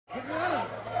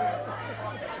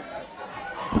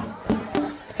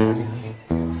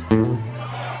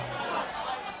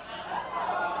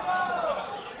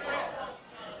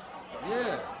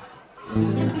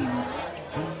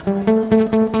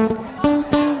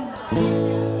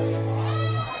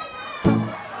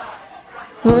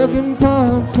working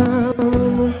part-time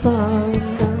and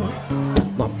find out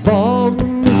my boss was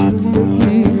Mr.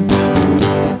 McGee.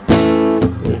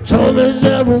 He told me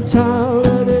several times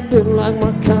that he didn't like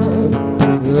my kind,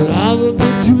 that I was a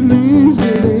bit too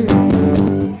lazy.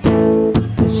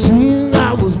 Seeing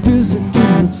I was busy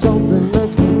doing something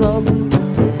extra loving,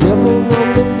 never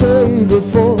on the day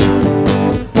before.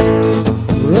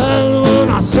 Then when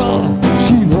I saw her,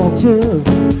 she walked in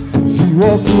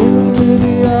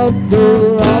the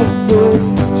outdoor.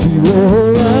 She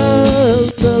wore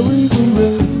raspberry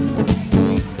beret,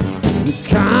 the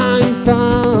kind you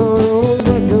found on a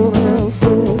second-hand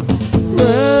store.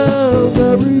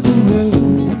 Raspberry beret,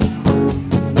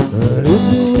 and if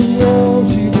it was warm,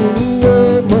 she wouldn't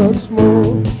wear much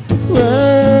more.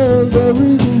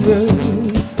 Raspberry beret,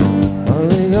 I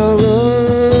think I love her.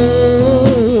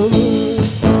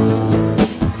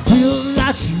 Feels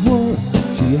like she won,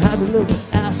 she had to look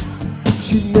at.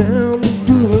 She never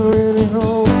do her any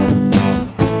harm.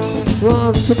 Well,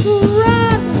 I took a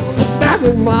ride on the back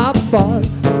of my bike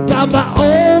down by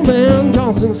old man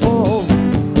Johnson's farm.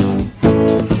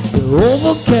 The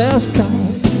overcast sky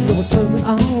never turned me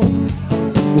on.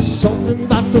 There's something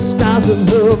about the skies and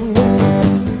her mix.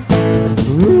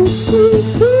 Ooh,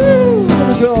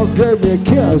 the girl gave me a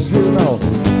kiss, you know.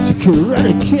 She could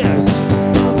really kiss.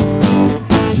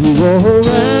 She wore her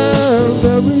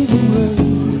raspberry beret,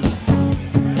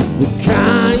 the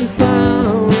kind you found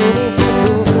on a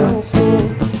second-hand store.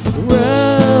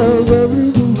 Raspberry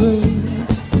beret,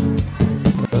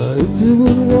 if it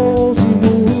was warm, she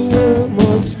wouldn't wear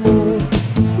much more.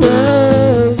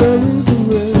 Raspberry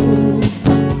beret,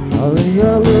 I think I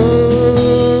love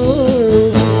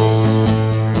her.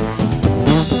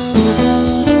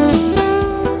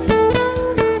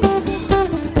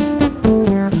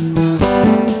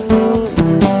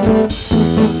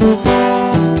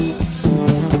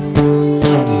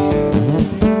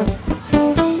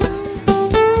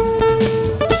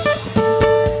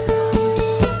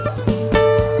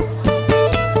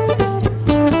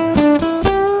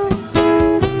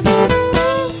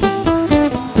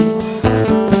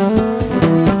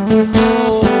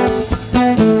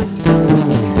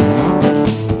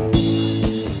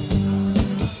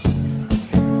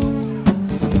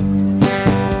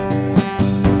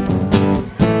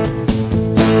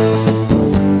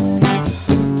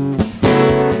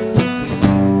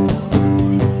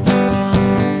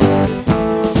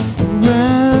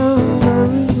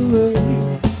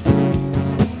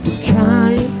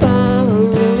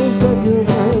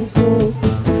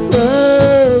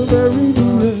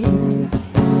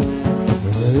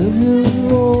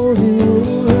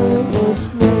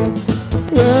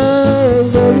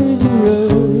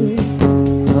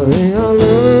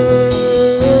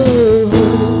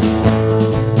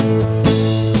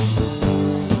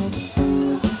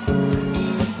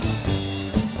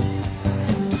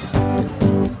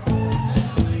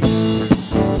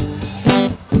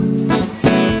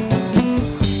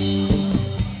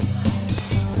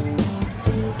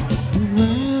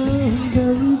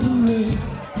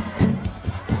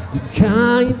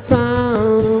 Kind you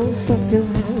found on a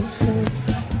second-hand store.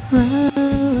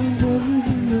 Raspberry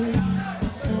beret,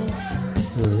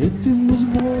 if it was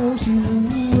warm, she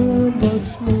wouldn't wear much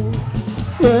more.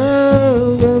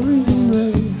 Raspberry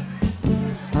beret,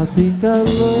 I think I love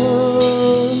her.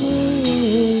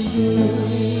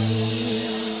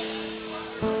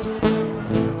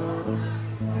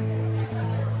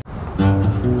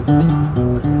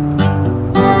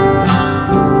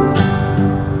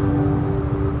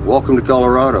 Welcome to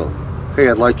Colorado. Hey,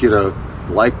 I'd like you to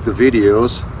like the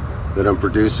videos that I'm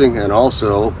producing, and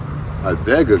also I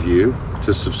beg of you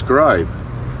to subscribe,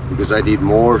 because I need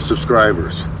more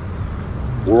subscribers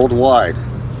worldwide.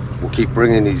 We'll keep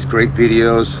bringing these great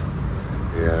videos,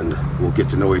 and we'll get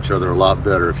to know each other a lot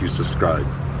better if you subscribe.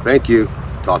 Thank you.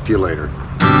 Talk to you later.